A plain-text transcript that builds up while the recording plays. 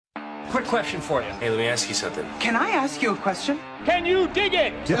Quick question for you. Hey, let me ask you something. Can I ask you a question? Can you dig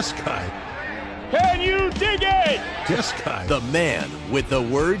it? Yes, guy. Can you dig it? Yes, guy. The man with the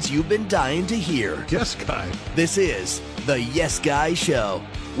words you've been dying to hear. Yes, guy. This is the Yes Guy Show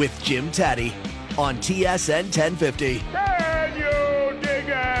with Jim Taddy on TSN 1050. Can you dig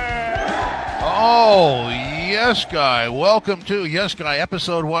it? Oh, Yes Guy. Welcome to Yes Guy,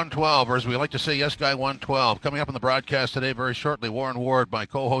 episode 112, or as we like to say, Yes Guy 112. Coming up in the broadcast today very shortly, Warren Ward, my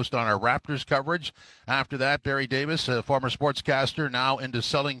co-host on our Raptors coverage. After that, Barry Davis, a former sportscaster, now into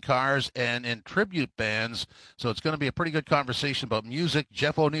selling cars and in tribute bands. So it's going to be a pretty good conversation about music.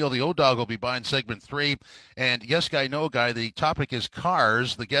 Jeff O'Neill, the O-Dog, will be by in segment 3. And Yes Guy, No Guy, the topic is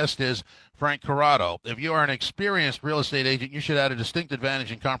cars. The guest is Frank Corrado. If you are an experienced real estate agent, you should add a distinct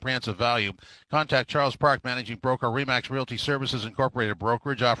advantage and comprehensive value. Contact Charles Park, managing broker, RE/MAX Realty Services Incorporated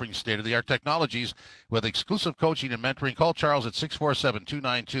brokerage, offering state-of-the-art technologies with exclusive coaching and mentoring. Call Charles at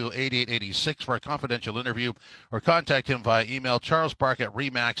 647-292-8886 for a confidential interview, or contact him via email,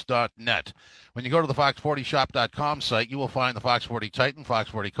 charlespark@remax.net. When you go to the Fox40shop.com site, you will find the Fox 40 Titan, Fox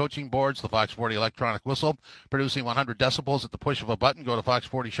 40 coaching boards, the Fox 40 electronic whistle, producing 100 decibels at the push of a button. Go to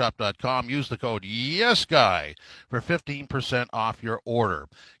Fox40shop.com. Use the code YesGuy for 15% off your order.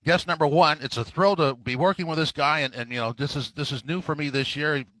 Guest number one, it's a thrill to be working with this guy, and you know, this is new for me this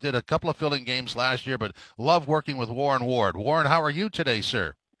year. He did a couple of filling games last year, but love working with Warren Ward. Warren, how are you today,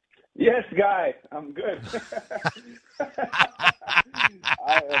 sir? Yes, Guy. I'm good. I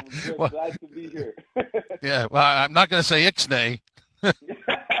am good. Well, glad to be here. Yeah, well, I'm not going to say ixnay. No,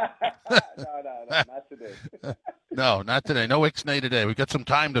 not today. No, not today. No ixnay today. We've got some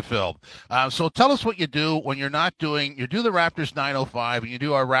time to fill. So tell us what you do when you're not doing, you do the Raptors 905 and you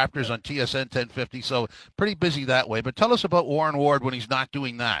do our Raptors on TSN 1050. So pretty busy that way. But tell us about Warren Ward when he's not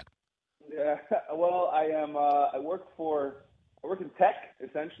doing that. Yeah, well, I work in tech,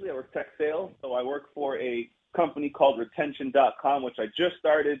 essentially. I work tech sales. So I work for a company called retention.com, which I just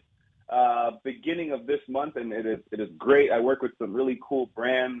started beginning of this month, and it is great. I work with some really cool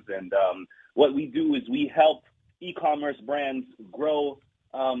brands, and what we do is we help e-commerce brands grow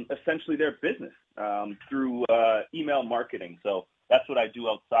essentially their business through email marketing. So that's what I do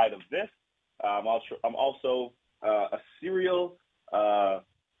outside of this. I'm also a serial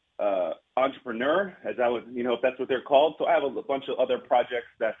entrepreneur, as I would, if that's what they're called. So I have a bunch of other projects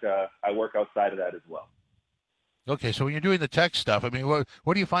that I work outside of that as well. Okay, so when you're doing the tech stuff, I mean,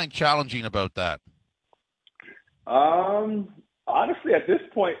 what do you find challenging about that? Honestly, at this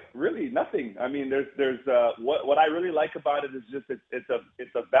point, really nothing. I mean, there's what I really like about it is just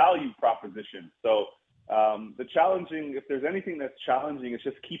it's a value proposition. So if there's anything that's challenging, it's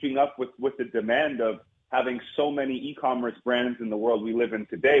just keeping up with the demand of having so many e-commerce brands in the world we live in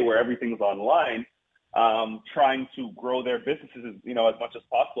today, where everything's online, trying to grow their businesses, as much as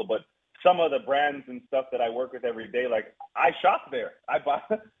possible. But some of the brands and stuff that I work with every day, like I shop there, I buy,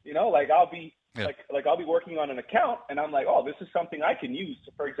 I'll be working on an account and I'm like, oh, this is something I can use.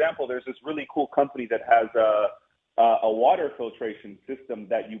 So for example, there's this really cool company that has a water filtration system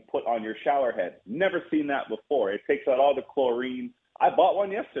that you put on your shower head. Never seen that before. It takes out all the chlorine. I bought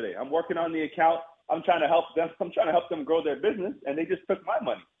one yesterday. I'm working on the account. I'm trying to help them grow their business, and they just took my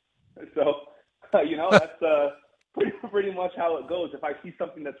money. So, that's pretty much how it goes. If I see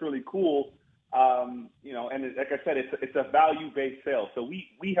something that's really cool, and like I said, it's a value-based sale. So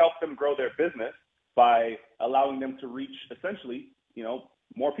we help them grow their business by allowing them to reach essentially,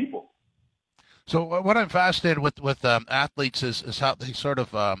 more people. So what I'm fascinated with athletes is how they sort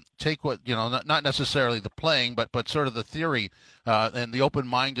of take what, not necessarily the playing, but sort of the theory and the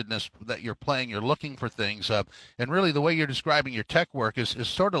open-mindedness that you're playing. You're looking for things. And really the way you're describing your tech work is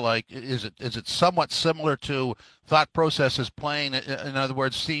sort of like, is it somewhat similar to thought processes playing? In other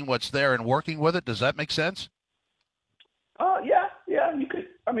words, seeing what's there and working with it. Does that make sense? Yeah, you could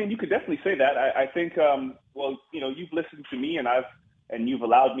definitely say that. I think, you've listened to me and you've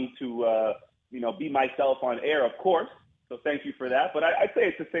allowed me to, be myself on air, of course. So thank you for that. But I'd say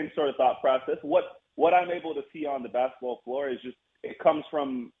it's the same sort of thought process. What I'm able to see on the basketball floor is just, it comes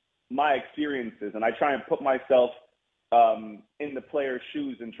from my experiences. And I try and put myself in the player's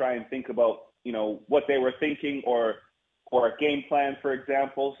shoes and try and think about, what they were thinking or a game plan, for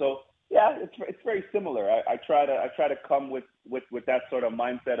example. So yeah, it's very similar. I try to come with that sort of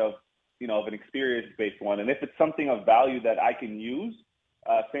mindset of, of an experience-based one. And if it's something of value that I can use,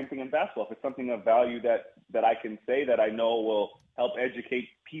 same thing in basketball. If it's something of value that I can say that I know will help educate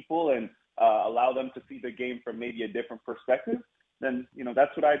people and allow them to see the game from maybe a different perspective, then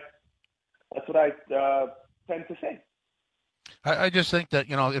that's what I tend to say. I just think that,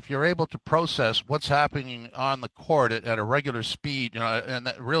 if you're able to process what's happening on the court at a regular speed, and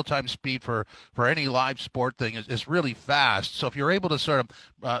that real-time speed for any live sport thing is really fast. So if you're able to sort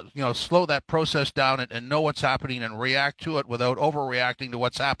of, slow that process down and know what's happening and react to it without overreacting to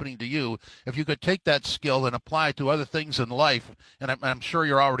what's happening to you, if you could take that skill and apply it to other things in life, and I'm sure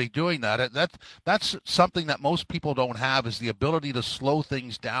you're already doing that, that's something that most people don't have, is the ability to slow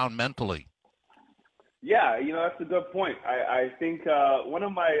things down mentally. Yeah, that's a good point. I think one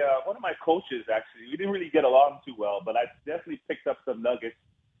of my coaches, actually, we didn't really get along too well, but I definitely picked up some nuggets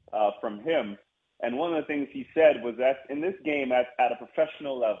from him. And one of the things he said was that in this game, at a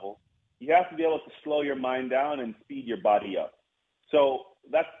professional level, you have to be able to slow your mind down and speed your body up. So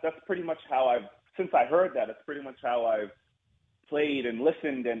that's pretty much how since I heard that, it's pretty much how I've played and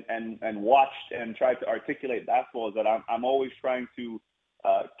listened and watched and tried to articulate basketball, is that I'm always trying to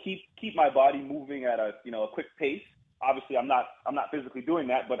keep my body moving at a quick pace. Obviously, I'm not physically doing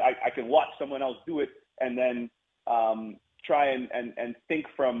that, but I can watch someone else do it and then try and think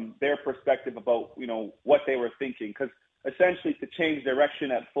from their perspective about what they were thinking. Because essentially, to change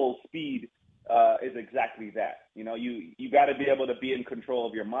direction at full speed is exactly that. You got to be able to be in control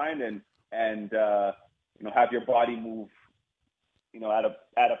of your mind and have your body move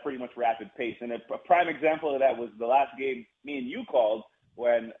at a pretty much rapid pace. And a prime example of that was the last game me and you called,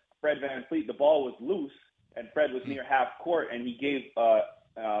 when Fred VanVleet, the ball was loose and Fred was near half court, and he gave a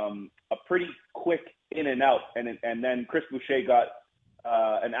pretty quick in and out, and then Chris Boucher got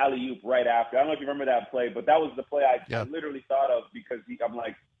an alley-oop right after. I don't know if you remember that play, but that was the play I literally thought of, because I'm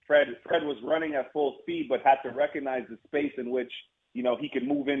like, Fred was running at full speed but had to recognize the space in which he could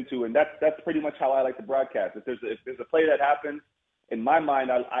move into, and that's pretty much how I like to broadcast. If there's a play that happens, in my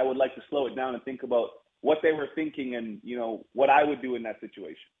mind, I would like to slow it down and think about what they were thinking and, what I would do in that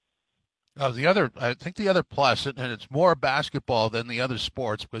situation. I think the other plus, and it's more basketball than the other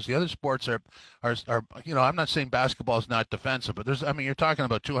sports, because the other sports are I'm not saying basketball is not defensive, but you're talking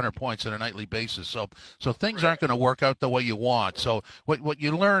about 200 points on a nightly basis. So things aren't going to work out the way you want. So what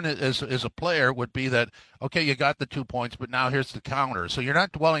you learn as a player would be that, okay, you got the 2 points, but now here's the counter. So you're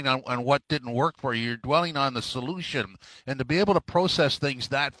not dwelling on what didn't work for you. You're dwelling on the solution. And to be able to process things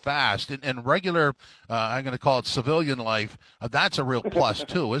that fast in regular, I'm going to call it civilian life, that's a real plus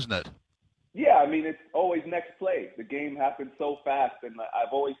too, isn't it? Yeah, it's always next play. The game happens so fast, and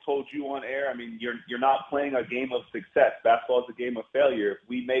I've always told you on air, you're not playing a game of success. Basketball is a game of failure. If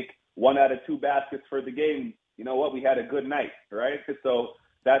we make 1 out of 2 baskets for the game, you know what? We had a good night, right? So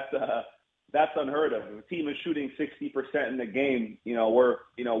that's unheard of. If a team is shooting 60% in the game, we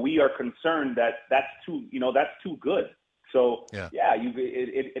are concerned that that's too good. So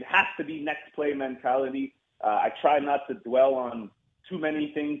it has to be next play mentality. I try not to dwell on too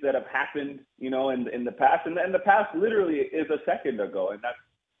many things that have happened, in the past. And the past literally is a second ago. And that's,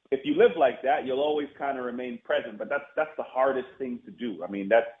 if you live like that, you'll always kind of remain present. But that's the hardest thing to do.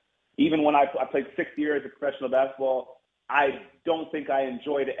 That's, even when I played 6 years of professional basketball, I don't think I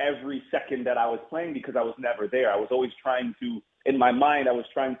enjoyed every second that I was playing, because I was never there. I was always trying to, in my mind, I was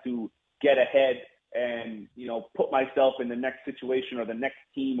trying to get ahead and, put myself in the next situation or the next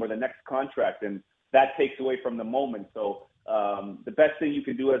team or the next contract. And that takes away from the moment. So, the best thing you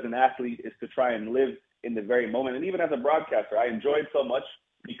can do as an athlete is to try and live in the very moment. And even as a broadcaster, I enjoy it so much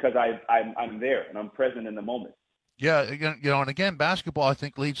because I'm there and I'm present in the moment. Yeah, and again, basketball, I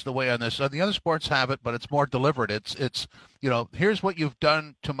think, leads the way on this. The other sports have it, but it's more deliberate. It's here's what you've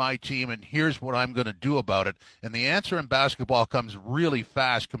done to my team, and here's what I'm going to do about it. And the answer in basketball comes really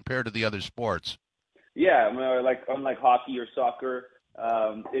fast compared to the other sports. Yeah, unlike hockey or soccer,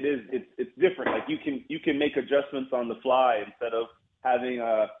 it's different. Like you can make adjustments on the fly instead of having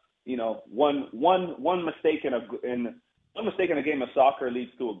one mistake in a game of soccer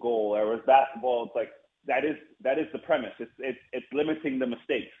leads to a goal. Whereas basketball, it's like that is the premise. It's limiting the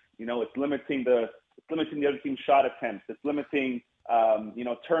mistakes. It's limiting the other team's shot attempts. It's limiting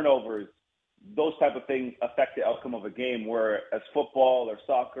turnovers. Those type of things affect the outcome of a game. Whereas football or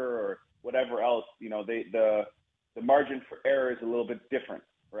soccer or whatever else, the margin for error is a little bit different,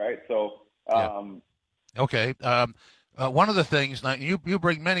 right? So, okay. One of the things, now you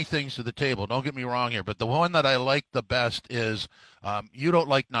bring many things to the table, don't get me wrong here, but the one that I like the best is you don't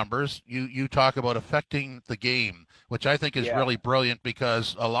like numbers. You talk about affecting the game, which I think is really brilliant,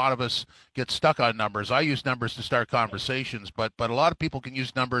 because a lot of us get stuck on numbers. I use numbers to start conversations, but a lot of people can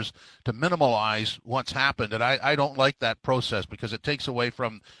use numbers to minimalize what's happened, and I don't like that process because it takes away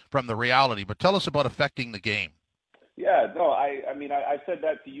from the reality. But tell us about affecting the game. Yeah, no, I said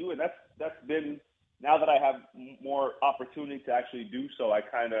that to you, and that's been, now that I have more opportunity to actually do so, I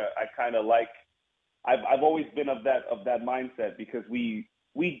kind of like I've always been of that mindset, because we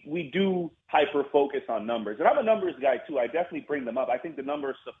do hyper focus on numbers, and I'm a numbers guy too. I definitely bring them up. I think the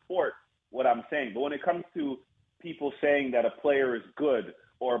numbers support what I'm saying. But when it comes to people saying that a player is good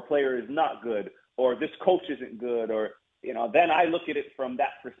or a player is not good or this coach isn't good, or then I look at it from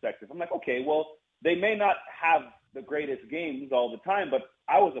that perspective. I'm like, okay, well, they may not have the greatest games all the time, but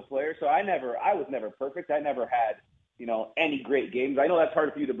I was a player, so I was never perfect. I never had any great games. I know that's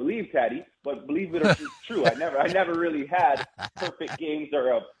hard for you to believe, Taddy, but believe it or it's true. I never really had perfect games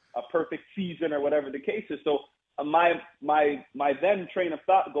or a perfect season or whatever the case is. So my then train of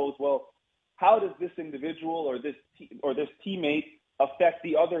thought goes, well, how does this individual or this teammate affect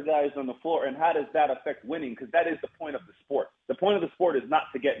the other guys on the floor, and how does that affect winning? Because that is the point of the sport. The point of the sport is not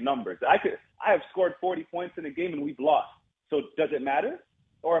to get numbers. I have scored 40 points in a game and we've lost. So does it matter?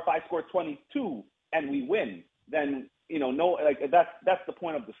 Or if I score 22 and we win, then that's the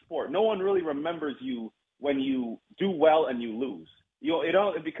point of the sport. No one really remembers you when you do well and you lose.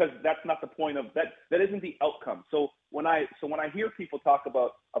 Because that's not the point of that. That isn't the outcome. So when I hear people talk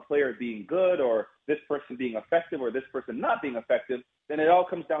about a player being good or this person being effective or this person not being effective, then it all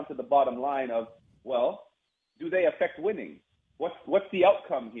comes down to the bottom line of, well, do they affect winning? What's the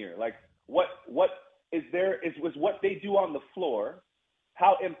outcome here? Like what is what they do on the floor,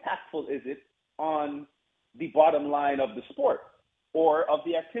 how impactful is it on the bottom line of the sport or of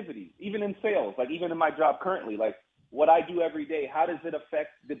the activity? Even in sales, like even in my job currently, like what I do every day, how does it affect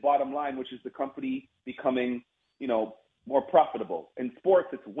the bottom line, which is the company becoming, more profitable? In sports,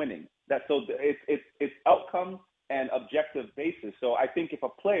 it's winning. It's outcome and objective basis. So I think if a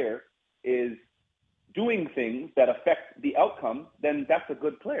player is doing things that affect the outcome, then that's a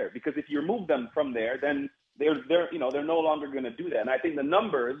good player. Because if you remove them from there, then they're no longer going to do that. And I think the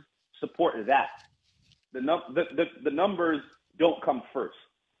numbers support that. The numbers don't come first.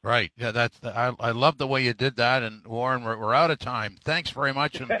 Right. Yeah, I love the way you did that. And Warren, we're out of time. Thanks very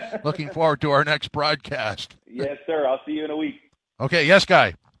much, and looking forward to our next broadcast. Yes, sir. I'll see you in a week. Okay. Yes,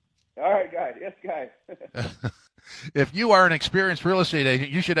 Guy. All right, guy. Yes, guy. If you are an experienced real estate agent,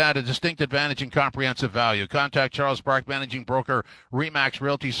 you should add a distinct advantage and comprehensive value. Contact Charles Park, managing broker, RE/MAX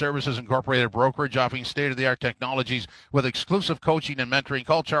Realty Services Incorporated brokerage, offering state-of-the-art technologies with exclusive coaching and mentoring.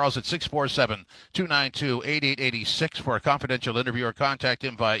 Call Charles at 647-292-8886 for a confidential interview, or contact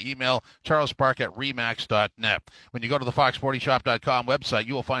him via email, charlespark@remax.net. When you go to the fox40shop.com website,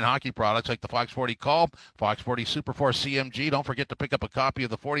 you will find hockey products like the Fox 40 Call, Fox 40 Superforce CMG. Don't forget to pick up a copy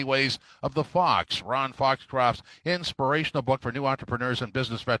of the 40 Ways of the Fox, Ron Foxcroft's inspirational book for new entrepreneurs and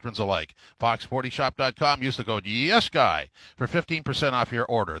business veterans alike. Fox40shop.com. Use the code YesGuy for 15% off your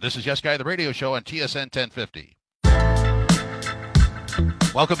order. This is Yes Guy, the radio show on TSN 1050.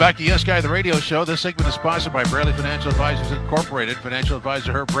 Welcome back to Yes Guy, the radio show. This segment is sponsored by Braley Financial Advisors Incorporated. Financial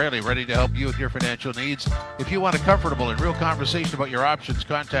advisor Herb Braley, ready to help you with your financial needs. If you want a comfortable and real conversation about your options,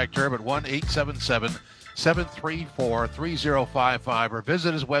 contact Herb at 1-877-734-3055 or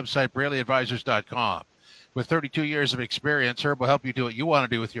visit his website, BraleyAdvisors.com. With 32 years of experience, Herb will help you do what you want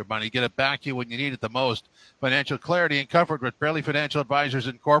to do with your money, get it back to you when you need it the most. Financial clarity and comfort with Braley Financial Advisors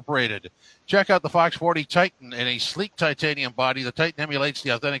Incorporated. Check out the Fox 40 Titan in a sleek titanium body. The Titan emulates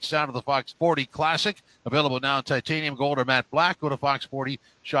the authentic sound of the Fox 40 Classic. Available now in titanium, gold, or matte black. Go to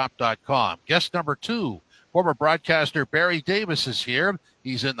fox40shop.com. Guest number 2, former broadcaster Barry Davis is here.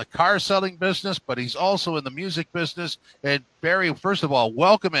 He's in the car selling business, but he's also in the music business. And Barry, first of all,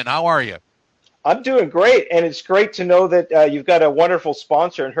 welcome in. How are you? I'm doing great, and it's great to know that you've got a wonderful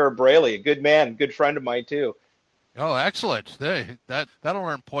sponsor in Herb Braley, a good man, good friend of mine too. Oh, excellent! That'll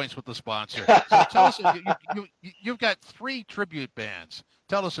earn points with the sponsor. So tell us, you've got 3 tribute bands.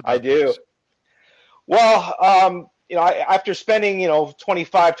 Tell us about. I do. This. Well, after spending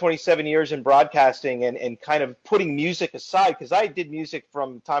 25, 27 years in broadcasting and kind of putting music aside, because I did music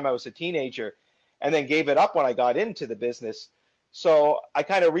from the time I was a teenager, and then gave it up when I got into the business. So I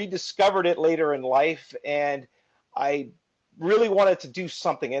kind of rediscovered it later in life, and I really wanted to do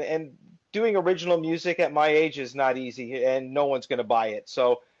something. And doing original music at my age is not easy, and no one's going to buy it.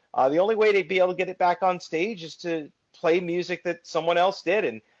 So the only way to be able to get it back on stage is to play music that someone else did.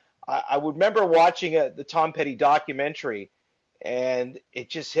 And I would remember watching the Tom Petty documentary, and it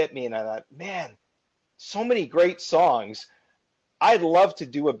just hit me. And I thought, man, so many great songs. I'd love to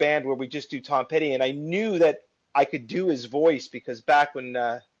do a band where we just do Tom Petty. And I knew that I could do his voice, because back when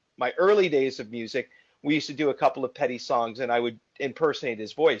my early days of music, we used to do a couple of Petty songs and I would impersonate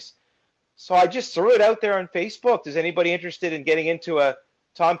his voice. So I just threw it out there on Facebook. Is anybody interested in getting into a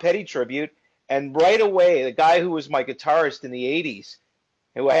Tom Petty tribute? And right away, the guy who was my guitarist in the 80s,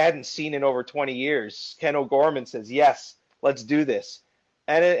 who I hadn't seen in over 20 years, Ken O'Gorman, says, yes, let's do this.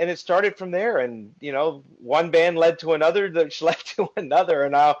 and it started from there. And one band led to another, that led to another,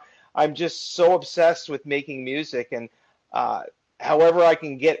 and now I'm just so obsessed with making music. And however I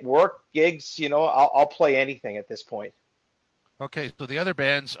can get work gigs, I'll play anything at this point. Okay, so the other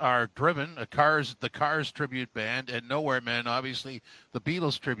bands are Driven, the Cars tribute band, and Nowhere Men, obviously the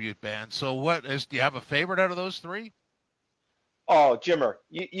Beatles tribute band. So do you have a favorite out of those three? Oh, Jimmer,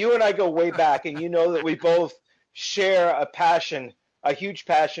 you and I go way back, and you know that we both share a huge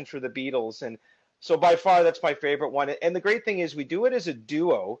passion for the Beatles. And so by far, that's my favorite one. And the great thing is we do it as a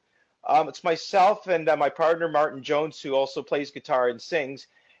duo. It's myself and my partner, Martin Jones, who also plays guitar and sings.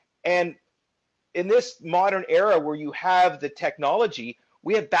 And in this modern era where you have the technology,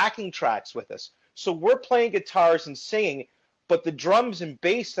 we have backing tracks with us. So we're playing guitars and singing, but the drums and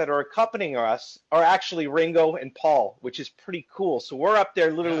bass that are accompanying us are actually Ringo and Paul, which is pretty cool. So we're up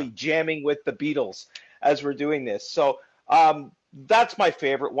there literally jamming with the Beatles as we're doing this. So that's my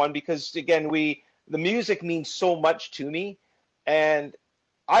favorite one because, again, the music means so much to me. And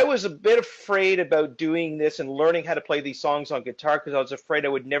I was a bit afraid about doing this and learning how to play these songs on guitar because I was afraid I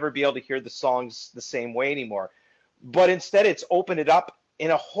would never be able to hear the songs the same way anymore. But instead, it's opened it up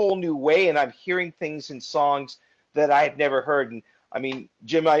in a whole new way, and I'm hearing things in songs that I had never heard. And I mean,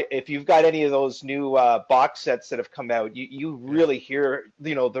 Jim, if you've got any of those new box sets that have come out, you really hear,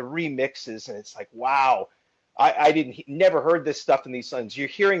 the remixes, and it's like, wow, I never heard this stuff in these songs. You're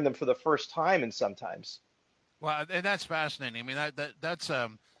hearing them for the first time, and sometimes. Well, and that's fascinating. I mean, that's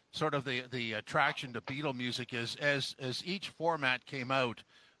sort of the attraction to Beatle music is as each format came out,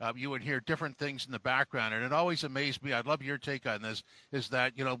 you would hear different things in the background, and it always amazed me. I'd love your take on this. Is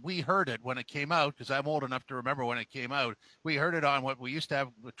that we heard it when it came out because I'm old enough to remember when it came out. We heard it on what we used to have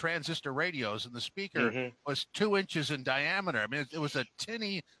with transistor radios, and the speaker was 2 inches in diameter. I mean, it was a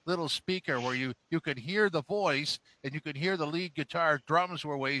tinny little speaker where you could hear the voice and you could hear the lead guitar. Drums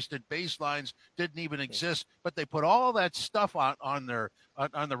were wasted, bass lines didn't even exist, but they put all that stuff on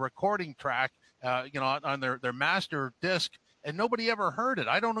the recording track, on their master disc. And nobody ever heard it.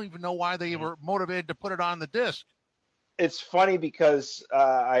 I don't even know why they were motivated to put it on the disc. It's funny because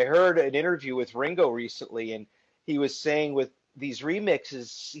I heard an interview with Ringo recently, and he was saying with these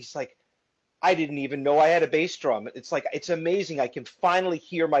remixes, he's like, I didn't even know I had a bass drum. It's like, it's amazing. I can finally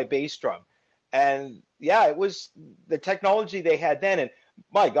hear my bass drum. And yeah, it was the technology they had then. And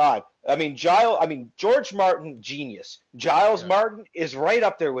my God, I mean, George Martin, genius. Giles Martin is right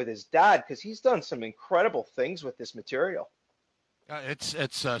up there with his dad because he's done some incredible things with this material.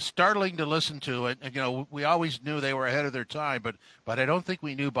 It's startling to listen to, and we always knew they were ahead of their time, but I don't think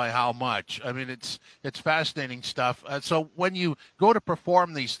we knew by how much. I mean, it's fascinating stuff. So when you go to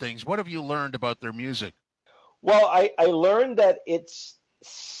perform these things, what have you learned about their music? Well, I learned that it's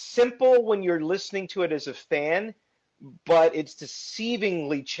simple when you're listening to it as a fan, but it's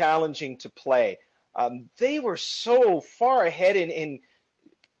deceivingly challenging to play. They were so far ahead in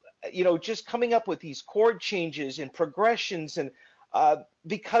just coming up with these chord changes and progressions, and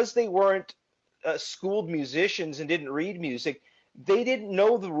because they weren't schooled musicians and didn't read music, they didn't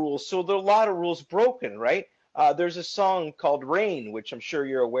know the rules. So there are a lot of rules broken, right? There's a song called Rain, which I'm sure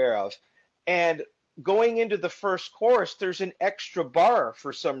you're aware of. And going into the first chorus, there's an extra bar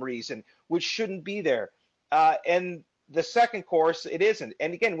for some reason, which shouldn't be there. And the second chorus, it isn't.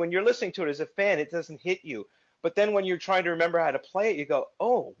 And again, when you're listening to it as a fan, it doesn't hit you. But then when you're trying to remember how to play it, you go,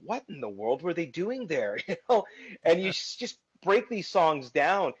 oh, what in the world were they doing there? And you just break these songs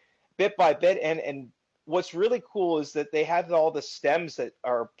down bit by bit. And what's really cool is that they have all the stems that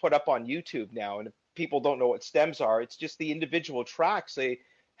are put up on YouTube now. And if people don't know what stems are, it's just the individual tracks. They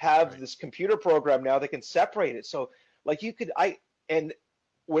have this computer program now that can separate it. So like and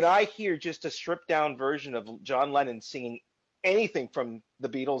when I hear just a stripped down version of John Lennon singing anything from the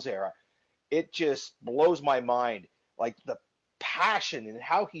Beatles era, it just blows my mind, like the passion and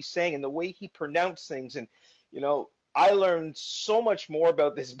how he sang and the way he pronounced things. And, I learned so much more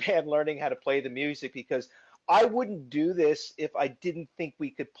about this band learning how to play the music because I wouldn't do this if I didn't think we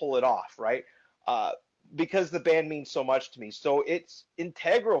could pull it off, right? Because the band means so much to me. So it's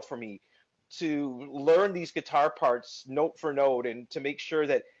integral for me to learn these guitar parts note for note and to make sure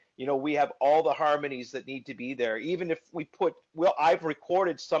that, we have all the harmonies that need to be there. Even if I've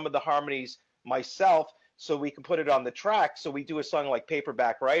recorded some of the harmonies myself so we can put it on the track. So we do a song like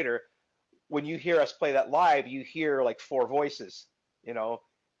Paperback Writer. When you hear us play that live, you hear like 4 voices,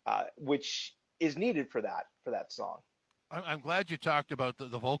 which is needed for that song. I'm glad you talked about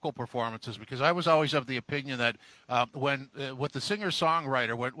the vocal performances, because I was always of the opinion that when with the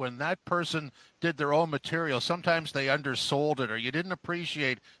singer-songwriter, when that person did their own material, sometimes they undersold it, or you didn't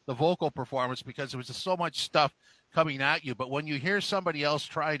appreciate the vocal performance because there was just so much stuff coming at you. But when you hear somebody else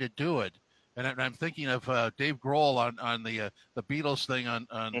try to do it, and I'm thinking of Dave Grohl on the Beatles thing on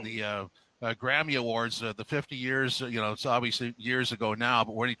the Grammy Awards, the 50 years, it's obviously years ago now,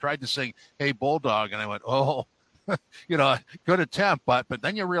 but when he tried to sing "Hey Bulldog," and I went, oh. Good attempt, but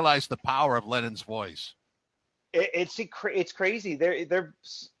then you realize the power of Lennon's voice. It's crazy. They're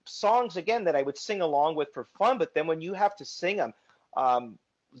songs again that I would sing along with for fun, but then when you have to sing them,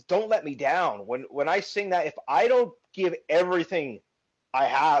 "Don't Let Me Down." When I sing that, if I don't give everything I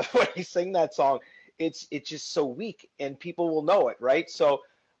have when I sing that song, it's just so weak, and people will know it, right? So,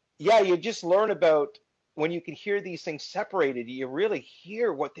 yeah, you just learn about when you can hear these things separated. You really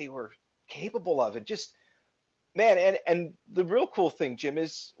hear what they were capable of, and just. Man, and the real cool thing, Jim,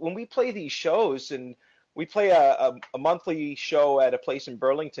 is when we play these shows, and we play a monthly show at a place in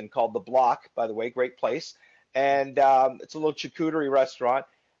Burlington called The Block, by the way, great place, and it's a little charcuterie restaurant.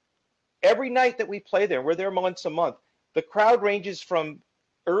 Every night that we play there, we're there once a month, the crowd ranges from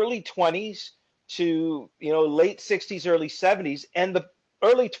early 20s to, late 60s, early 70s, and the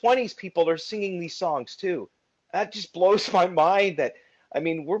early 20s people are singing these songs too. That just blows my mind that,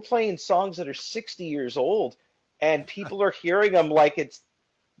 we're playing songs that are 60 years old, and people are hearing them like it's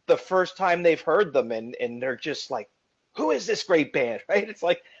the first time they've heard them, and they're just like, who is this great band, right? It's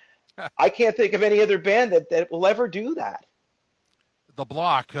like, I can't think of any other band that will ever do that. The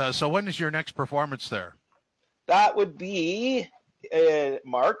Block. So when is your next performance there? That would be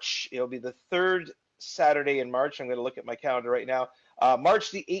March. It'll be the third Saturday in March. I'm going to look at my calendar right now. March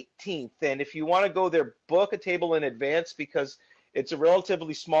the 18th. And if you want to go there, book a table in advance, because it's a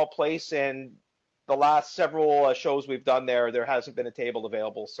relatively small place, and the last several shows we've done there hasn't been a table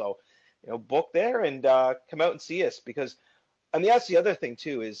available. So, book there and come out and see us, because, that's the other thing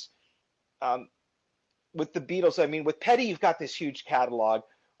too, is with the Beatles, with Petty, you've got this huge catalog.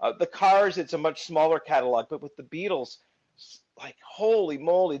 The Cars, it's a much smaller catalog, but with the Beatles, like, holy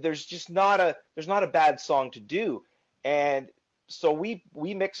moly, there's not a bad song to do. And so we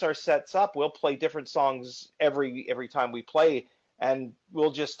mix our sets up. We'll play different songs every time we play, and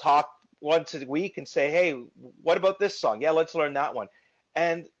we'll just talk once a week and say, hey, what about this song? Yeah, let's learn that one.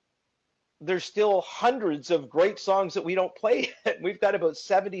 And there's still hundreds of great songs that we don't play. We've got about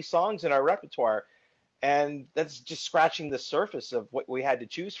 70 songs in our repertoire, and that's just scratching the surface of what we had to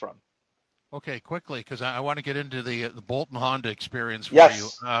choose from. Okay, quickly, because I want to get into the Bolton Honda experience for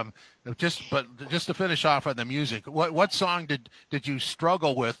yes. you. Just to finish off on the music, what song did you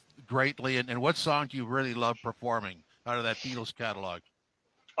struggle with greatly, and what song do you really love performing out of that Beatles catalog?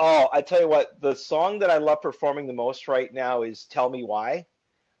 Oh, I tell you what, the song that I love performing the most right now is "Tell Me Why."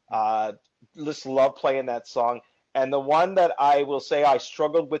 Just love playing that song. And the one that I will say I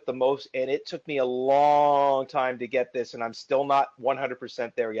struggled with the most, and it took me a long time to get this, and I'm still not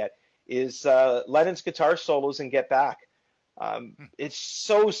 100% there yet, is Lennon's guitar solos in "Get Back." It's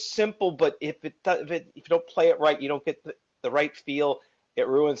so simple, but if you don't play it right, you don't get the right feel. It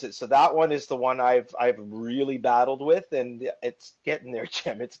ruins it. So that one is the one I've really battled with, and it's getting there,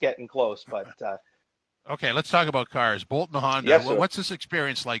 Jim. It's getting close, but. Okay, let's talk about Cars. Bolton Honda. Yes, what's this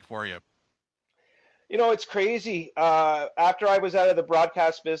experience like for you? It's crazy. After I was out of the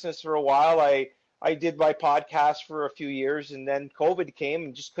broadcast business for a while, I did my podcast for a few years, and then COVID came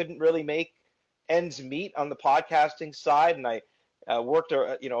and just couldn't really make ends meet on the podcasting side. And I worked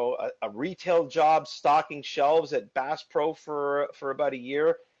a retail job stocking shelves at Bass Pro for about a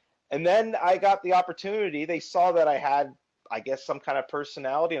year. And then I got the opportunity. They saw that I had, I guess, some kind of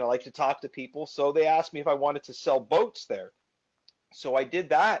personality, and I like to talk to people. So they asked me if I wanted to sell boats there. So I did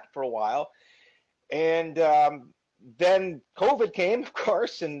that for a while. And then COVID came, of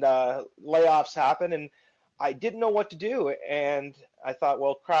course, and layoffs happened, and I didn't know what to do. And I thought,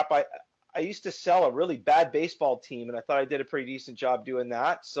 well, crap, I used to sell a really bad baseball team, and I thought I did a pretty decent job doing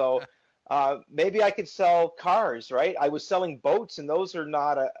that. So maybe I could sell cars, right? I was selling boats, and those are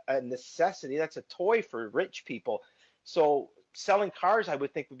not a necessity. That's a toy for rich people. So selling cars, I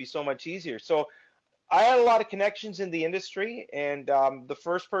would think, would be so much easier. So I had a lot of connections in the industry, and the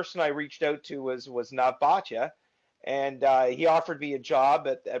first person I reached out to was Nav Bhatia, and he offered me a job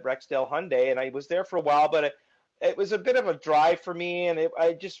at Rexdale Hyundai, and I was there for a while, but it was a bit of a drive for me, and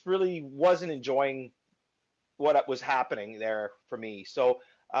I just really wasn't enjoying what was happening there for me. So,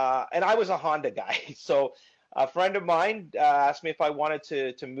 and I was a Honda guy, so a friend of mine asked me if I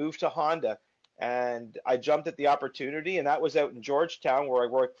wanted to move to Honda, and I jumped at the opportunity, and that was out in Georgetown, where I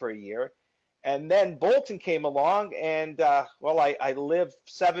worked for a year. And then Bolton came along, and well, I live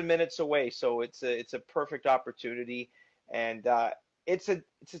 7 minutes away, so it's a perfect opportunity, and it's a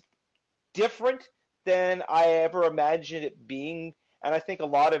different than I ever imagined it being. And I think a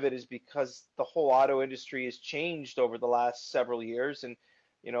lot of it is because the whole auto industry has changed over the last several years. And,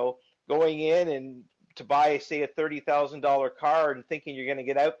 you know, going in and to buy, say, a $30,000 car and thinking you're going to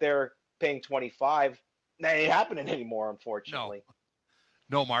get out there paying 25, that ain't happening anymore, unfortunately.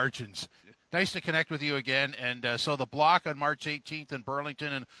 No margins. Nice to connect with you again. And so the block on March 18th in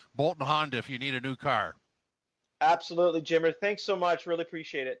Burlington and Bolton Honda if you need a new car. Absolutely, Jimmer. Thanks so much. Really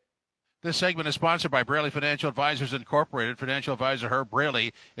appreciate it. This segment is sponsored by Braley Financial Advisors Incorporated. Financial advisor Herb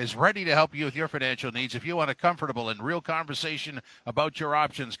Braley is ready to help you with your financial needs. If you want a comfortable and real conversation about your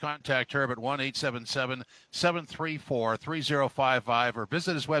options, contact Herb at 1-877-734-3055 or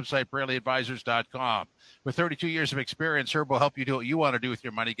visit his website, BraleyAdvisors.com. With 32 years of experience, Herb will help you do what you want to do with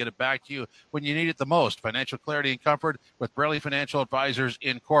your money, get it back to you when you need it the most. Financial clarity and comfort with Braley Financial Advisors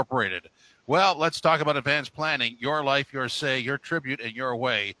Incorporated. Well, let's talk about advanced planning, your life, your say, your tribute, and your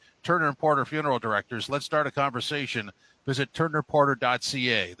way. Turner & Porter Funeral Directors. Let's start a conversation. Visit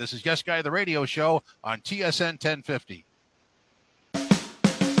turnerporter.ca. This is Yes Guy, the radio show on TSN 1050.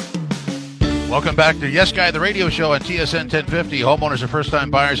 Welcome back to Yes Guy, the radio show on TSN 1050. Homeowners are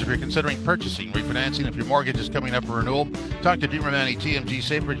first-time buyers. If you're considering purchasing, refinancing, if your mortgage is coming up for renewal, talk to Dean Romani, TMG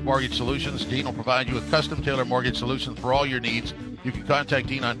Safebridge Mortgage Solutions. Dean will provide you with custom-tailored mortgage solutions for all your needs. You can contact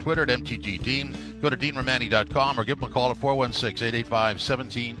Dean on Twitter at MTGDean. Go to DeanRomani.com or give him a call at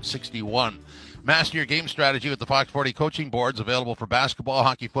 416-885-1761. Master your game strategy with the Fox 40 coaching boards available for basketball,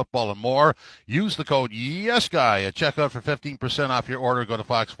 hockey, football, and more. Use the code YESGUY at checkout for 15% off your order. Go to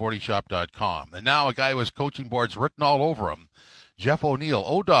fox40shop.com. And now a guy with coaching boards written all over him, Jeff O'Neill.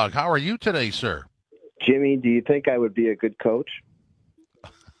 O-Dog, how are you today, sir? Jimmy, do you think I would be a good coach?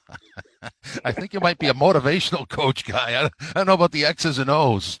 I think you might be a motivational coach, guy. I don't know about the X's and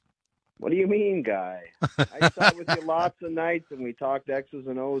O's. What do you mean, guy? I sat with you lots of nights, and we talked X's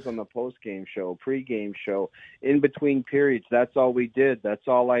and O's on the post-game show, pre-game show, in between periods. That's all we did. That's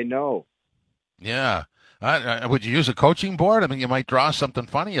all I know. Yeah. Would you use a coaching board? I mean, you might draw something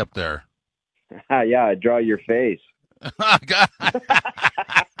funny up there. Yeah, I draw your face.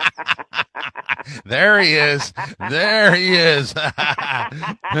 There he is. There he is.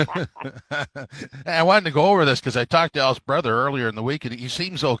 I wanted to go over this because I talked to Al's brother earlier in the week, and he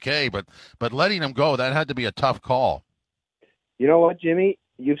seems okay, but letting him go, that had to be a tough call. You know what, Jimmy?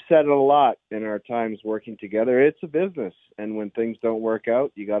 You've said it a lot in our times working together. It's a business, and when things don't work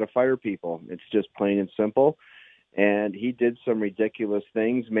out, you got to fire people. It's just plain and simple. And he did some ridiculous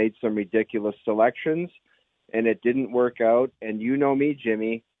things, made some ridiculous selections, and it didn't work out. And you know me,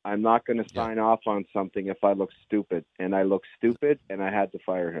 Jimmy. I'm not going to sign off on something if I look stupid. And I look stupid, and I had to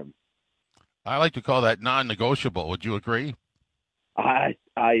fire him. I like to call that non-negotiable. Would you agree?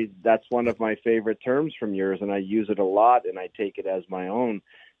 That's one of my favorite terms from yours, and I use it a lot, and I take it as my own.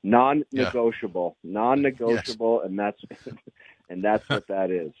 Non-negotiable. Yeah. Non-negotiable, yes. and that's what that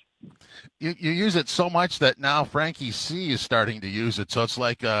is. You use it so much that now Frankie C is starting to use it. So it's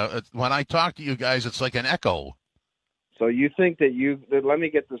like when I talk to you guys, it's like an echo. So you think that let me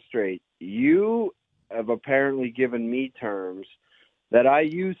get this straight. You have apparently given me terms that I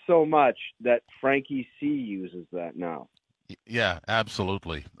use so much that Frankie C uses that now. Yeah,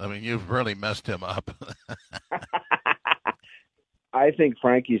 absolutely. I mean, you've really messed him up. I think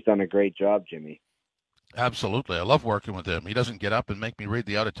Frankie's done a great job, Jimmy. Absolutely. I love working with him. He doesn't get up and make me read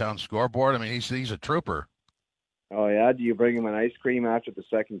the out-of-town scoreboard. I mean, he's a trooper. Oh, yeah? Do you bring him an ice cream after the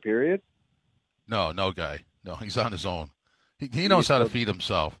second period? No, guy. No, he's on his own. He knows how to feed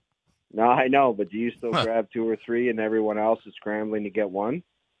himself. No, I know, but do you still grab two or three and everyone else is scrambling to get one?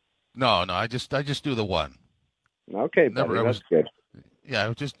 No, I just do the one. Okay, buddy, that's good.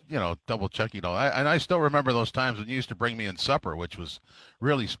 Yeah, just, double check, and I still remember those times when you used to bring me in supper, which was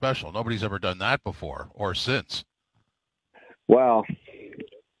really special. Nobody's ever done that before or since. Well,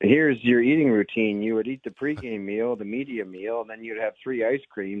 here's your eating routine. You would eat the pregame meal, the media meal, and then you'd have 3 ice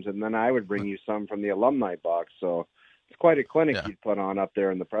creams, and then I would bring you some from the alumni box. So it's quite a clinic you'd put on up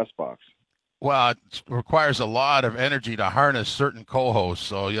there in the press box. Well, it requires a lot of energy to harness certain co-hosts.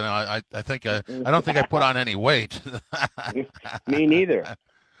 So, I think I don't think I put on any weight. Me neither.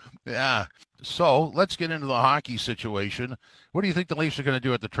 Yeah. So let's get into the hockey situation. What do you think the Leafs are going to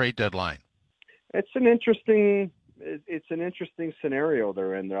do at the trade deadline? It's an interesting scenario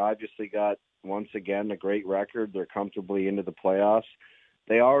they're in. They're obviously got, once again, a great record. They're comfortably into the playoffs.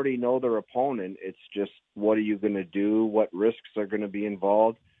 They already know their opponent. It's just, what are you going to do? What risks are going to be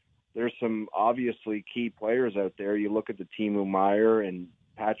involved? There's some obviously key players out there. You look at the Timo Meier and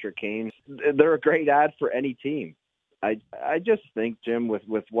Patrick Kane, they're a great ad for any team. I just think, Jim, with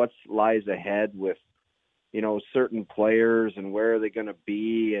what lies ahead with, certain players and where are they going to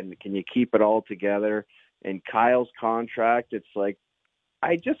be and can you keep it all together, and Kyle's contract, it's like,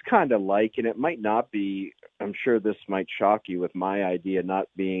 I just kind of like, and it might not be, I'm sure this might shock you with my idea not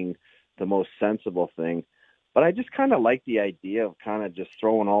being the most sensible thing, but I just kind of like the idea of kind of just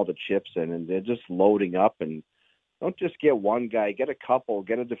throwing all the chips in and they're just loading up, and don't just get one guy, get a couple,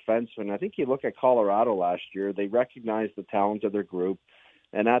 get a defenseman. I think you look at Colorado last year, they recognized the talent of their group,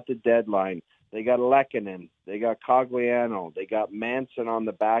 and at the deadline, they got Lehkonen, they got Cogliano, they got Manson on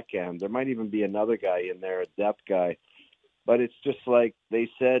the back end. There might even be another guy in there, a depth guy. But it's just like they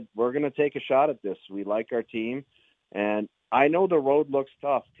said, we're going to take a shot at this. We like our team. And I know the road looks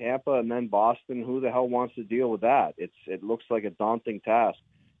tough. Tampa and then Boston, who the hell wants to deal with that? It looks like a daunting task.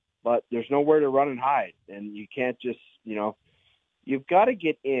 But there's nowhere to run and hide. And you can't just, you've got to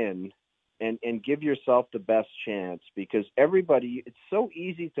get in and give yourself the best chance, because everybody, it's so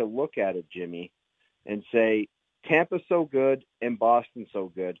easy to look at it, Jimmy, and say, Tampa's so good and Boston's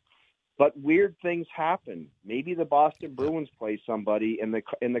so good. But weird things happen. Maybe the Boston Bruins play somebody and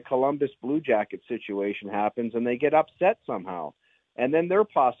the Columbus Blue Jackets situation happens and they get upset somehow. And then they're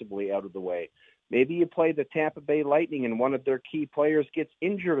possibly out of the way. Maybe you play the Tampa Bay Lightning and one of their key players gets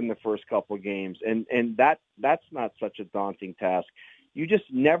injured in the first couple of games. And that's not such a daunting task. You just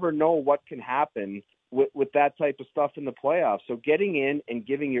never know what can happen with that type of stuff in the playoffs. So getting in and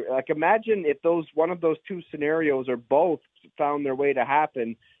giving your, like, imagine if one of those two scenarios or both found their way to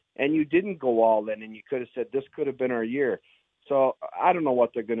happen, and you didn't go all in, and you could have said, this could have been our year. So I don't know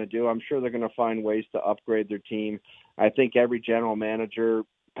what they're going to do. I'm sure they're going to find ways to upgrade their team. I think every general manager,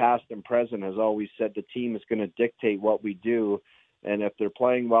 past and present, has always said the team is going to dictate what we do. And if they're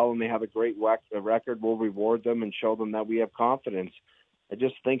playing well and they have a great record, we'll reward them and show them that we have confidence. I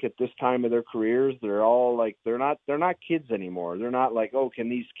just think at this time of their careers, they're all like, they're not kids anymore. They're not like, oh, can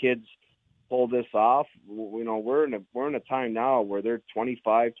these kids pull this off? We're in a time now where they're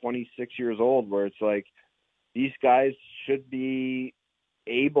 25, 26 years old, where it's like these guys should be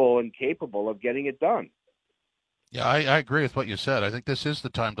able and capable of getting it done. Yeah, I agree with what you said. I think this is the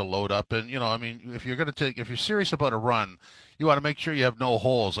time to load up. And, if you're serious about a run, you want to make sure you have no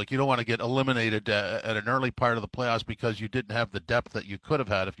holes. Like, you don't want to get eliminated at an early part of the playoffs because you didn't have the depth that you could have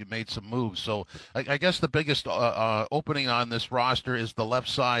had if you made some moves. So I guess the biggest opening on this roster is the left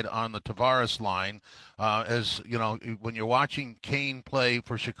side on the Tavares line. When you're watching Kane play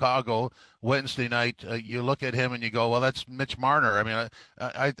for Chicago Wednesday night, you look at him and you go, well, that's Mitch Marner. I mean,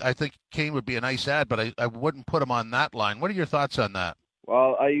 I think Kane would be a nice ad, but I wouldn't put him on that line. What are your thoughts on that?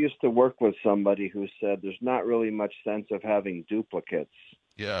 Well, I used to work with somebody who said there's not really much sense of having duplicates.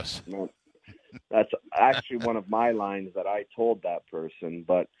 Yes. That's actually one of my lines that I told that person,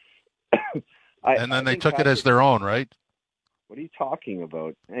 but and then they took it as their own, right? What are you talking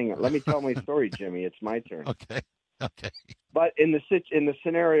about? Hang on. Let me tell my story, Jimmy. It's my turn. Okay. But in the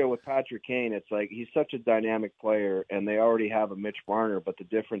scenario with Patrick Kane, it's like he's such a dynamic player, and they already have a Mitch Marner. But the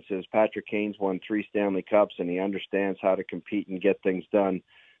difference is Patrick Kane's won 3 Stanley Cups, and he understands how to compete and get things done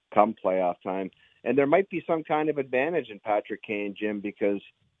come playoff time. And there might be some kind of advantage in Patrick Kane, Jim, because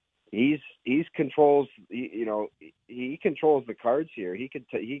he controls the cards here. He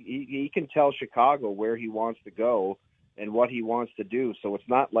can tell Chicago where he wants to go and what he wants to do. So it's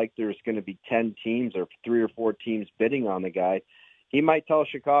not like there's going to be 10 teams or 3 or 4 teams bidding on the guy. He might tell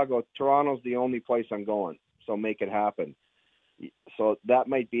Chicago, Toronto's the only place I'm going, so make it happen. So that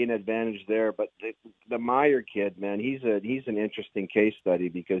might be an advantage there. But the Meyer kid, man, he's an interesting case study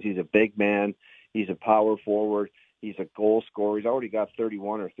because he's a big man. He's a power forward. He's a goal scorer. He's already got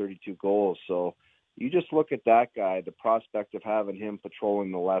 31 or 32 goals. So you just look at that guy, the prospect of having him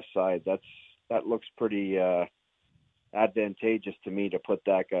patrolling the left side, that looks pretty advantageous to me to put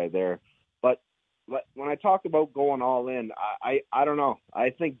that guy there. But when I talk about going all in, I don't know. I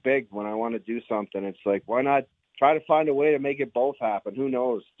think big when I want to do something. It's like, why not try to find a way to make it both happen? Who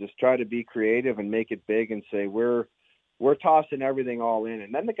knows? Just try to be creative and make it big and say we're tossing everything all in.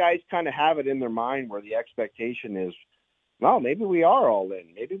 And then the guys kind of have it in their mind where the expectation is, well, maybe we are all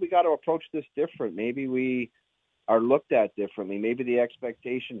in. Maybe we got to approach this different. Maybe we are looked at differently. Maybe the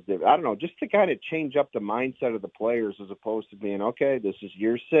expectations different. I don't know, just to kind of change up the mindset of the players as opposed to being, okay, this is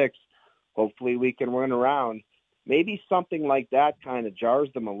year 6. Hopefully we can run around. Maybe something like that kind of jars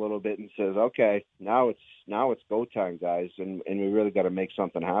them a little bit and says, okay, now it's go time, guys, and we really got to make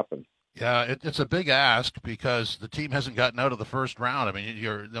something happen. Yeah, it's a big ask because the team hasn't gotten out of the first round. I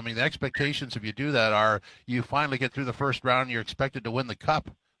mean, the expectations if you do that are you finally get through the first round and you're expected to win the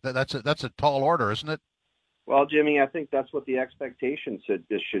cup. That's a tall order, isn't it? Well, Jimmy, I think that's what the expectation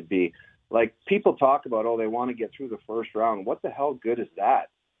should be. Like, people talk about, they want to get through the first round. What the hell good is that?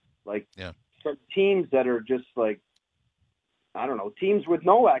 Like, some teams that are just like, I don't know, teams with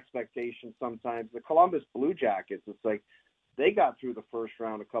no expectations sometimes. The Columbus Blue Jackets, it's like they got through the first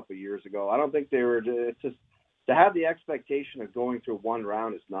round a couple of years ago. I don't think they were – it's just to have the expectation of going through one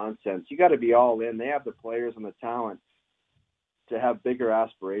round is nonsense. You got to be all in. They have the players and the talent to have bigger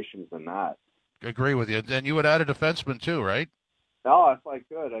aspirations than that. Agree with you. And you would add a defenseman too, right? No, if I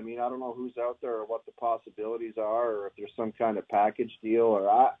could. I mean, I don't know who's out there or what the possibilities are, or if there's some kind of package deal, or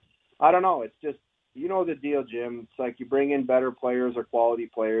I don't know. It's just, you know the deal, Jim. It's like you bring in better players or quality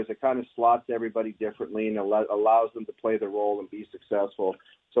players. It kind of slots everybody differently and allows them to play the role and be successful.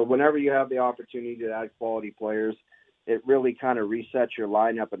 So whenever you have the opportunity to add quality players, it really kind of resets your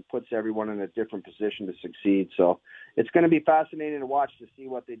lineup and puts everyone in a different position to succeed. So it's going to be fascinating to watch to see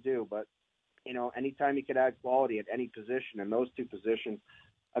what they do. But, you know, anytime you could add quality at any position, and those two positions,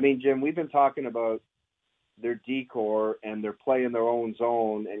 I mean, Jim, we've been talking about their decor and their play in their own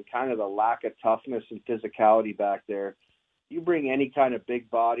zone and kind of the lack of toughness and physicality back there. You bring any kind of big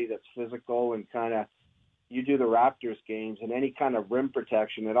body that's physical and kind of, you do the Raptors games and any kind of rim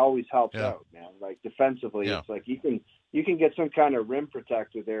protection, it always helps out, man. Like defensively, it's like you can get some kind of rim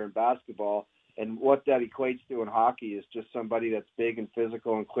protector there in basketball, and what that equates to in hockey is just somebody that's big and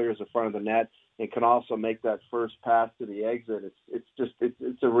physical and clears the front of the net and can also make that first pass to the exit.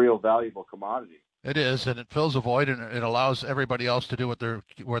 It's a real valuable commodity. It is, and it fills a void, and it allows everybody else to do what they're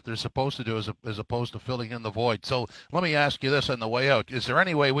supposed to do, as opposed to filling in the void. So let me ask you this on the way out: is there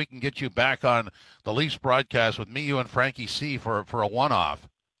any way we can get you back on the Leafs broadcast with me, you, and Frankie C for a one-off?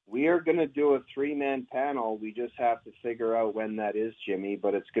 We are going to do a 3-man panel. We just have to figure out when that is, Jimmy.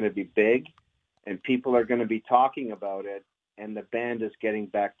 But it's going to be big, and people are going to be talking about it, and the band is getting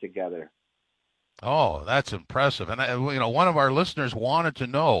back together. Oh, that's impressive. And one of our listeners wanted to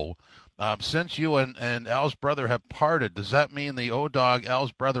know. Since you and Al's brother have parted, does that mean the O-Dog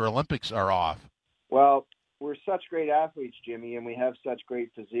Al's brother Olympics are off? Well, we're such great athletes, Jimmy, and we have such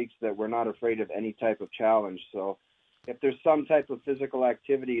great physiques that we're not afraid of any type of challenge. So if there's some type of physical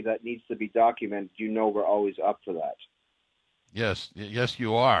activity that needs to be documented, we're always up for that. Yes,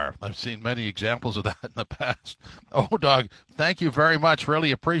 you are. I've seen many examples of that in the past. O-Dog, thank you very much.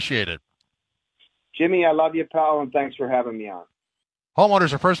 Really appreciate it. Jimmy, I love you, pal, and thanks for having me on.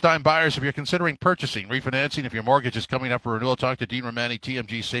 Homeowners are first-time buyers. If you're considering purchasing, refinancing, if your mortgage is coming up for renewal, talk to Dean Romani,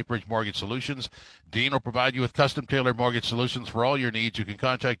 TMG SafeBridge Mortgage Solutions. Dean will provide you with custom-tailored mortgage solutions for all your needs. You can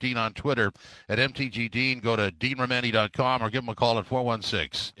contact Dean on Twitter at MTGDean. Go to DeanRomani.com or give him a call at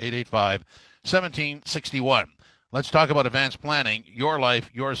 416-885-1761. Let's talk about advanced planning, your life,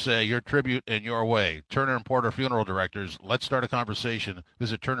 your say, your tribute, and your way. Turner & Porter Funeral Directors. Let's start a conversation.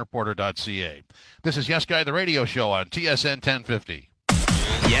 Visit turnerporter.ca. This is Yes Guy, the radio show on TSN 1050.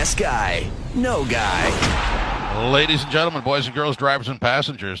 Yes Guy, No Guy. Ladies and gentlemen, boys and girls, drivers and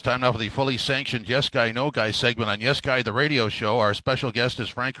passengers, time now for the fully sanctioned Yes Guy, No Guy segment on Yes Guy, the radio show. Our special guest is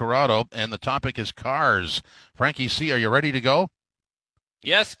Frank Corrado, and the topic is cars. Frankie C., are you ready to go?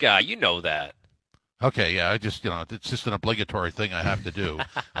 Yes Guy, you know that. Okay, yeah, it's just an obligatory thing I have to do.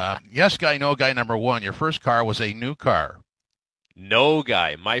 Yes Guy, No Guy number one, your first car was a new car. No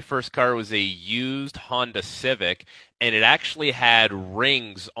Guy. My first car was a used Honda Civic, and it actually had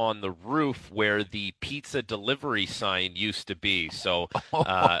rings on the roof where the pizza delivery sign used to be. So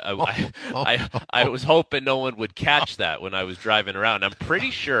I was hoping no one would catch that when I was driving around. I'm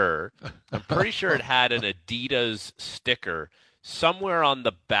pretty sure it had an Adidas sticker somewhere on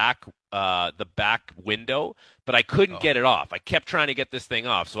the back window, but I couldn't get it off. I kept trying to get this thing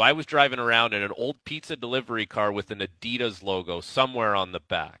off. So I was driving around in an old pizza delivery car with an Adidas logo somewhere on the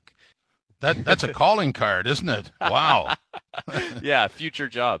back. That's a calling card, isn't it? Wow. Yeah, future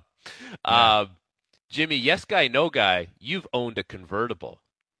job. Yeah. Jimmy, Yes Guy, No Guy, you've owned a convertible.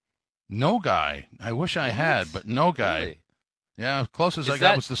 No Guy. I wish I had, but No Guy. Really? Yeah, closest I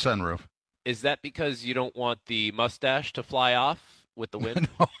got was the sunroof. Is that because you don't want the mustache to fly off with the wind?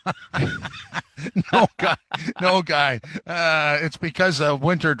 No guy. It's because of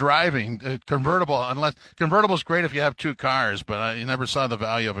winter driving. Convertible's great if you have two cars, but I never saw the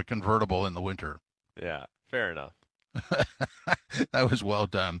value of a convertible in the winter. Yeah, fair enough. That was well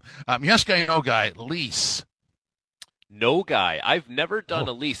done. Yes Guy, No Guy, lease. No Guy. I've never done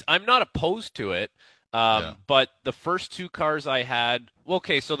a lease. I'm not opposed to it. But the first two cars I had,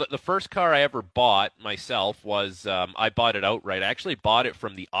 so the first car I ever bought myself was, I bought it outright. I actually bought it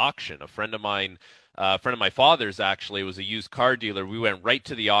from the auction. A friend of my father's actually was a used car dealer. We went right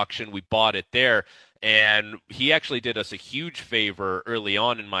to the auction. We bought it there. And he actually did us a huge favor early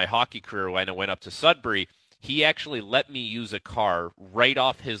on in my hockey career when I went up to Sudbury. he actually let me use a car right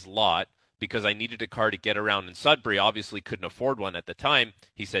off his lot because I needed a car to get around in Sudbury. Obviously couldn't afford one at the time.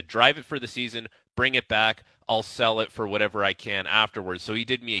 He said, drive it for the season, bring it back. I'll sell it for whatever I can afterwards. So he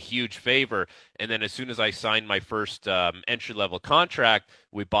did me a huge favor. And then as soon as I signed my first entry-level contract,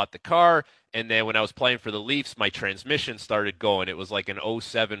 we bought the car. And then when I was playing for the Leafs, my transmission started going. It was like an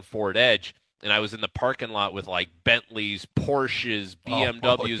 07 Ford Edge. And I was in the parking lot with like Bentleys, Porsches,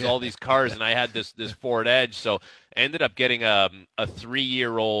 BMWs, all these cars, and I had this Ford Edge. So I ended up getting a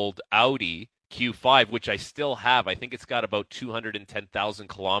 3-year-old Audi Q5, which I still have. I think it's got about 210,000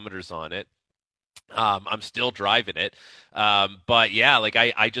 kilometers on it. I'm still driving it. But yeah, like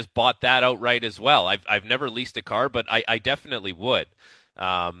I just bought that outright as well. I've never leased a car, but I definitely would.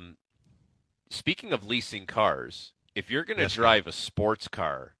 Speaking of leasing cars, if you're going to drive a sports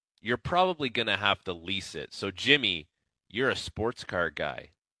car, you're probably going to have to lease it. So, Jimmy, you're a sports car guy.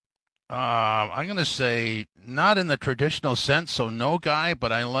 I'm going to say not in the traditional sense, so no guy,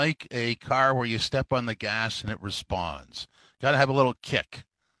 but I like a car where you step on the gas and it responds. Got to have a little kick.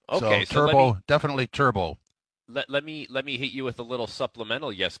 Okay, so turbo, definitely turbo. Let me hit you with a little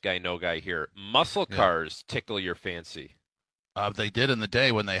supplemental yes guy, no guy here. Muscle cars tickle your fancy. They did in the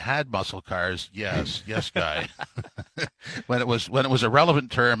day when they had muscle cars. Yes, yes, guy. when it was a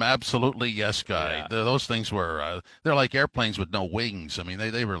relevant term, absolutely yes, guy. Yeah. Those things were they're like airplanes with no wings. I mean,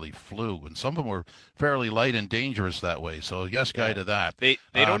 they really flew, and some of them were fairly light and dangerous that way. So yes, guy to that. They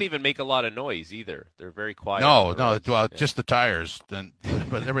don't even make a lot of noise either. They're very quiet. No, just the tires. Then,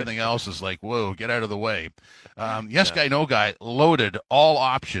 but everything else is like, whoa, get out of the way. Yes, guy, no guy. Loaded, all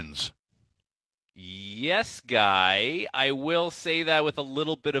options. Yes, guy. I will say that with a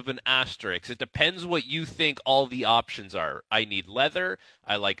little bit of an asterisk. It depends what you think all the options are. I need leather.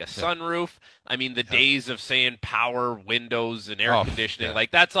 I like a sunroof. I mean, the days of saying power windows and air conditioning, like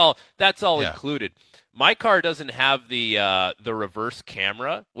that's all included. My car doesn't have the reverse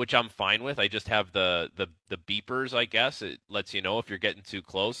camera, which I'm fine with. I just have the beepers, I guess. It lets you know if you're getting too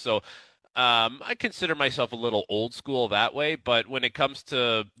close. So I consider myself a little old school that way, but when it comes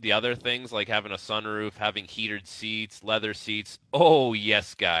to the other things like having a sunroof, having heated seats, leather seats, oh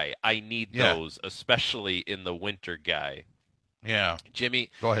yes, guy, I need those, especially in the winter, guy. Yeah. Jimmy,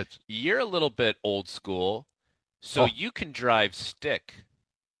 go ahead. You're a little bit old school, so you can drive stick.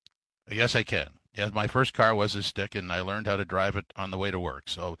 Yes, I can. Yeah, my first car was a stick, and I learned how to drive it on the way to work.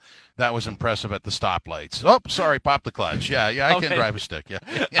 So that was impressive at the stoplights. Oh, sorry, pop the clutch. Yeah, I can drive a stick. Yeah.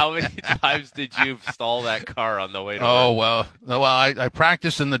 How many times did you stall that car on the way to work? Oh, well, I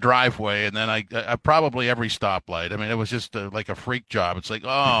practiced in the driveway, and then I probably every stoplight. I mean, it was just like a freak job. It's like,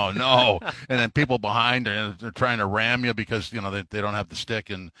 oh, no. And then people behind are trying to ram you because, you know, they don't have the stick.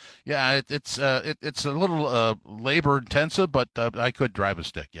 And, yeah, it's a little labor-intensive, but I could drive a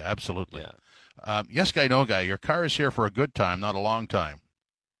stick. Yeah, absolutely. Yeah. Yes, guy, no guy. Your car is here for a good time, not a long time.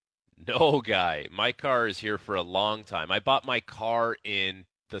 No, guy. My car is here for a long time. I bought my car in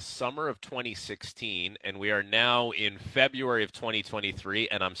the summer of 2016, and we are now in February of 2023,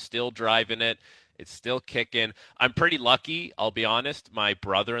 and I'm still driving it. It's still kicking. I'm pretty lucky, I'll be honest. My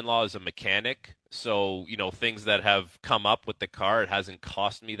brother-in-law is a mechanic, so, you know, things that have come up with the car, it hasn't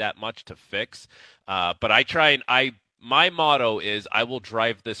cost me that much to fix. But I try and my motto is I will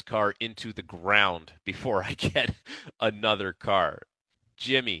drive this car into the ground before I get another car.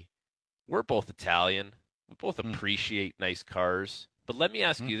 Jimmy, we're both Italian. We both appreciate nice cars. But let me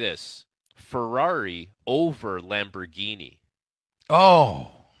ask you this. Ferrari over Lamborghini.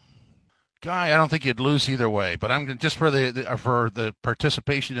 Oh, Guy, I don't think you'd lose either way. But I'm just for the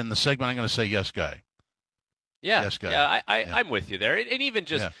participation in the segment, I'm going to say yes, Guy. Yeah, yes, Guy. Yeah, I'm with you there. And even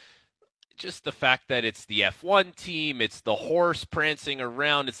just the fact that it's the F1 team, it's the horse prancing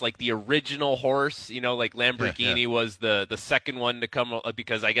around. It's like the original horse, you know, like Lamborghini was the second one to come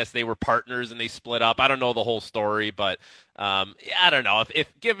because I guess they were partners and they split up. I don't know the whole story, but I don't know.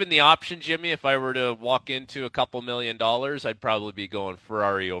 If given the option, Jimmy, if I were to walk into a couple $1 million, I'd probably be going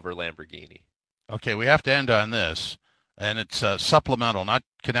Ferrari over Lamborghini. Okay, we have to end on this. And it's supplemental, not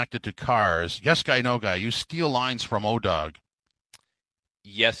connected to cars. Yes, Guy, no guy. You steal lines from O-Dog.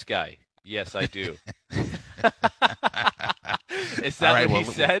 Yes, Guy. Yes, I do. Is that what he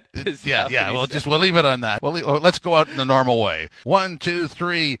said? We'll leave it on that. Let's go out in the normal way. 1, 2,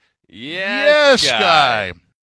 3. Yes, Guy.